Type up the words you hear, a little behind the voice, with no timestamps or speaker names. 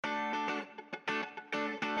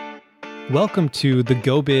Welcome to the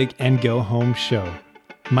Go Big and Go Home show.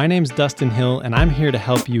 My name's Dustin Hill, and I'm here to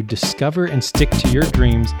help you discover and stick to your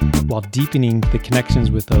dreams while deepening the connections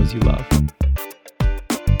with those you love.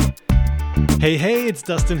 Hey, it's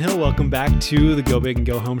Dustin Hill. Welcome back to the Go Big and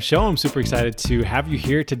Go Home show. I'm super excited to have you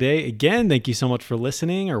here today. Again, thank you so much for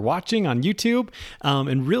listening or watching on YouTube.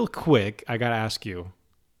 And real quick, I got to ask you,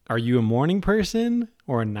 are you a morning person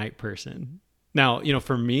or a night person? Now,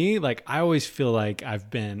 for me, I always feel like I've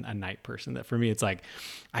been a night person. That for me, it's like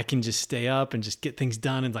I can just stay up and just get things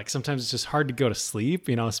done. And sometimes it's just hard to go to sleep,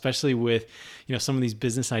 especially with, some of these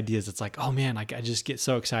business ideas. It's like, oh man, I just get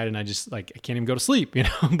so excited and I just I can't even go to sleep,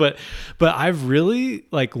 but I've really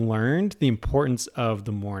learned the importance of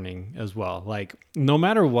the morning as well. No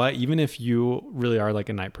matter what, even if you really are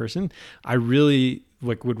a night person, I really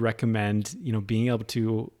would recommend, being able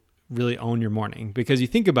to really own your morning, because you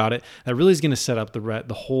think about it, that really is going to set up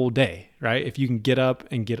the whole day, right? If you can get up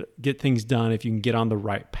and get things done, if you can get on the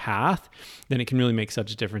right path, then it can really make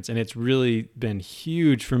such a difference. And it's really been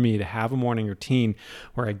huge for me to have a morning routine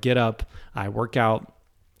where I get up, I work out,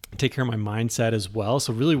 take care of my mindset as well.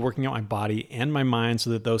 So really working out my body and my mind so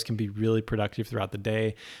that those can be really productive throughout the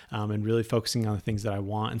day, and really focusing on the things that I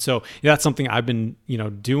want. And so that's something I've been,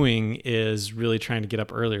 doing, is really trying to get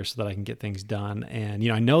up earlier so that I can get things done. And,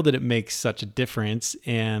 I know that it makes such a difference,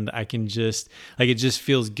 and I can just it just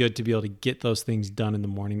feels good to be able to get those things done in the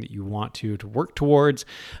morning that you want to work towards.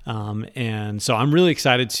 And so I'm really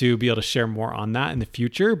excited to be able to share more on that in the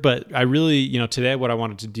future. But I really, today what I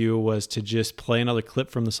wanted to do was to just play another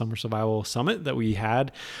clip from the Summer Survival Summit that we had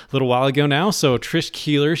a little while ago now. So Trish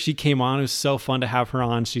Keeler, she came on. It was so fun to have her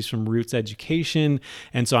on. She's from Roots Education.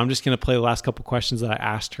 And so I'm just going to play the last couple questions that I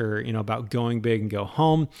asked her, about going big and go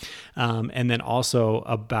home. And then also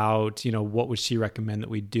about, what would she recommend that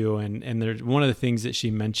we do? And there's one of the things that she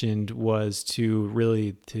mentioned was to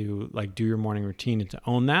really do your morning routine and to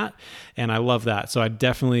own that. And I love that. So I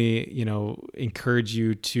definitely, encourage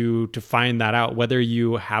you to find that out, whether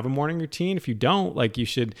you have a morning routine. If you don't, you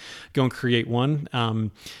should go and create one.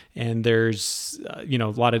 And there's, a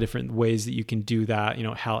lot of different ways that you can do that.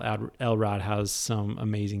 Hal Elrod has some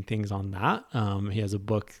amazing things on that. He has a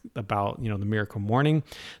book about, the miracle morning.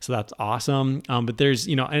 So that's awesome. But there's,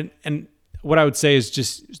 and what I would say is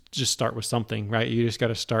just start with something, right? You just got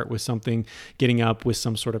to start with something, getting up with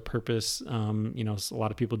some sort of purpose. A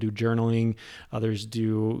lot of people do journaling, others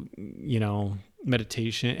do,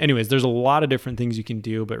 meditation. Anyways, there's a lot of different things you can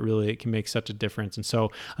do, but really it can make such a difference. And so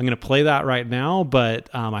I'm going to play that right now, but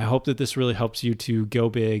I hope that this really helps you to go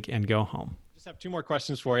big and go home. Just have two more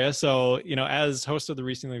questions for you. So, as host of the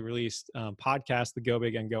recently released podcast, the Go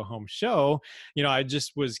Big and Go Home show, I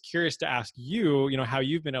just was curious to ask you, how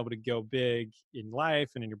you've been able to go big in life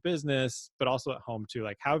and in your business, but also at home too.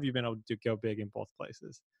 How have you been able to go big in both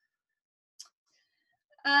places?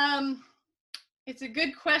 It's a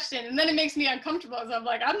good question. And then it makes me uncomfortable as I'm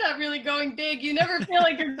I'm not really going big. You never feel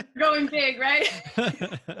like you're going big, right?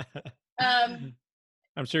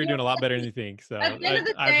 I'm sure you're doing a lot better than you think. So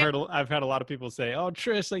I've had a lot of people say, "Oh,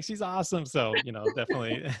 Trish, she's awesome." So,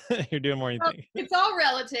 definitely you're doing more than you think. It's all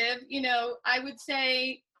relative. I would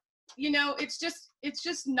say, it's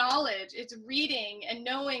just knowledge. It's reading and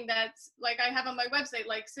knowing that, I have on my website,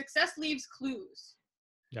 success leaves clues.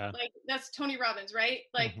 Yeah. That's Tony Robbins, right?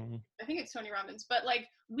 Mm-hmm. I think it's Tony Robbins, but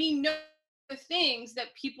we know the things that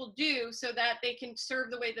people do so that they can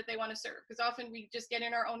serve the way that they want to serve. Because often we just get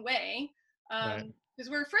in our own way. Right. Because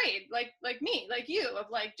we're afraid, like me, like you, of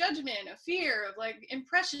judgment, of fear, of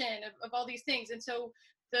impression, of all these things. And so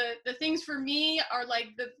the things for me are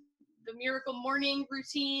the miracle morning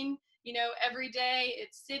routine. Every day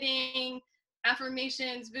it's sitting,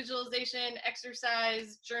 affirmations, visualization,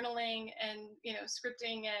 exercise, journaling, and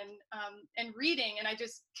scripting and reading. And I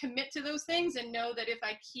just commit to those things and know that if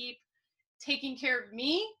I keep taking care of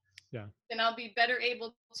me, yeah, then I'll be better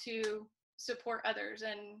able to support others.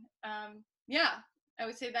 And I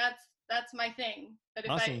would say that's my thing. That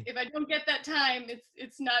awesome. if I don't get that time,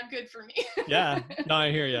 it's not good for me. Yeah, no, I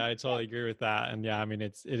hear you. I totally agree with that. And yeah, I mean,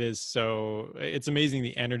 it's amazing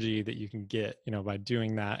the energy that you can get, by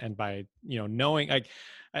doing that, and by, knowing,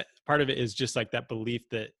 part of it is just that belief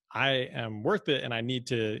that I am worth it, and I need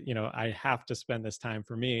to, I have to spend this time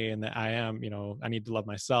for me, and that I am, I need to love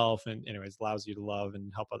myself, and anyways, allows you to love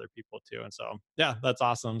and help other people too. And so, yeah, that's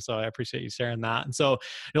awesome. So I appreciate you sharing that. And so,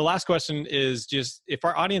 the last question is just, if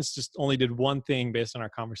our audience just only did one thing based on our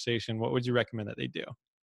conversation, what would you recommend that they do?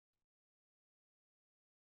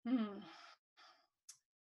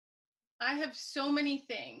 I have so many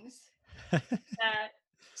things that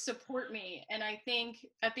support me. And I think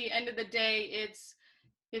at the end of the day, it's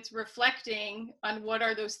it's reflecting on what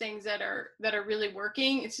are those things that are really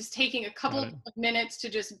working. It's just taking a couple of minutes to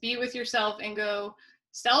just be with yourself and go,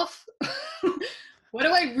 self, what do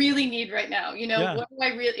I really need right now? You know, what do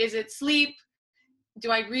I really, is it sleep? Do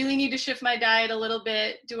I really need to shift my diet a little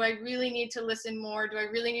bit? Do I really need to listen more? Do I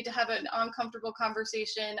really need to have an uncomfortable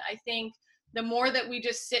conversation? I think the more that we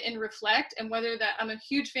just sit and reflect, and whether that, I'm a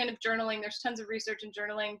huge fan of journaling, there's tons of research in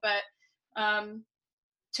journaling, but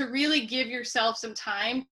to really give yourself some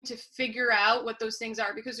time to figure out what those things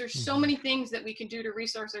are, because there's so many things that we can do to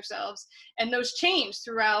resource ourselves, and those change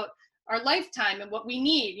throughout our lifetime and what we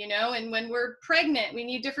need, you know, and when we're pregnant, we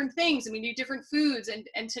need different things and we need different foods,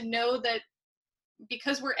 and to know that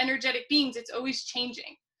because we're energetic beings, it's always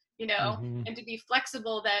changing, you know, and to be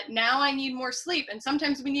flexible that now I need more sleep and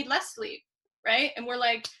sometimes we need less sleep, right? And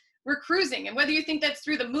we're cruising, and whether you think that's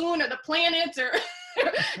through the moon or the planets or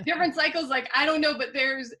different cycles, like, I don't know, but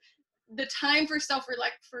there's the time for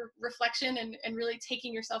reflection and really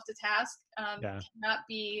taking yourself to task cannot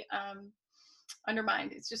be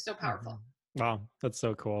undermined. It's just so powerful. Wow, that's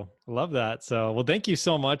so cool. I love that. So, well, thank you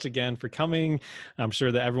so much again for coming. I'm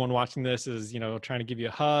sure that everyone watching this is, you know, trying to give you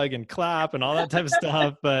a hug and clap and all that type of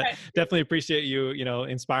stuff, but definitely appreciate you, you know,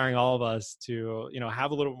 inspiring all of us to, you know,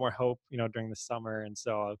 have a little bit more hope, you know, during the summer. And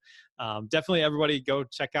so definitely everybody go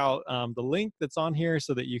check out the link that's on here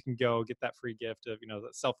so that you can go get that free gift of, you know, the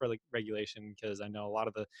self-regulation, because I know a lot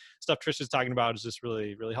of the stuff Trisha's talking about is just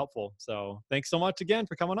really, really helpful. So thanks so much again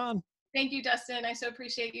for coming on. Thank you, Dustin. I so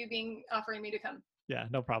appreciate you offering me to come. Yeah,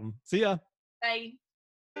 no problem. See ya. Bye.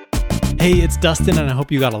 Hey, it's Dustin, and I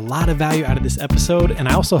hope you got a lot of value out of this episode. And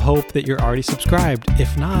I also hope that you're already subscribed.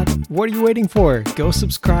 If not, what are you waiting for? Go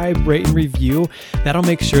subscribe, rate, and review. That'll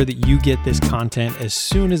make sure that you get this content as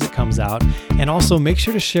soon as it comes out. And also make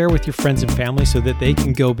sure to share with your friends and family so that they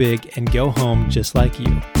can go big and go home just like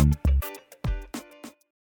you.